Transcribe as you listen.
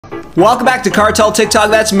Welcome back to Cartel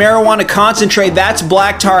TikTok. That's marijuana concentrate. That's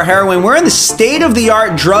black tar heroin. We're in the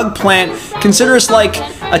state-of-the-art drug plant. Consider us like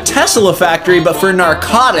a Tesla factory, but for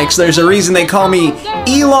narcotics. There's a reason they call me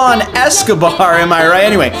Elon Escobar, am I right?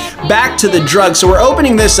 Anyway, back to the drug. So we're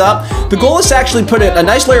opening this up. The goal is to actually put a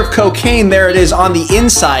nice layer of cocaine, there it is, on the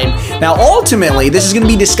inside. Now, ultimately, this is going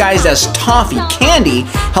to be disguised as toffee, candy,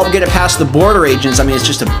 help get it past the border agents. I mean, it's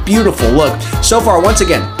just a beautiful look. So far, once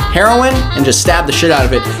again, heroin and just stab the shit out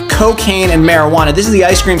of it. Cocaine and marijuana. This is the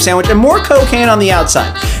ice cream sandwich and more cocaine on the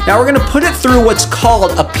outside. Now we're gonna put it through what's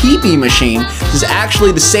called a pee-pee machine. This is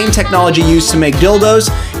actually the same technology used to make dildos.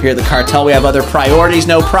 Here at the Cartel, we have other priorities,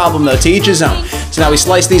 no problem though, to each his own. So now we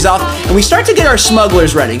slice these off and we start to get our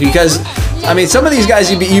smugglers ready because, I mean, some of these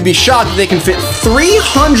guys, you'd be shocked that they can fit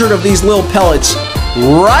 300 of these little pellets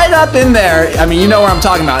right up in there. I mean, you know where I'm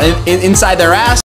talking about, inside their ass.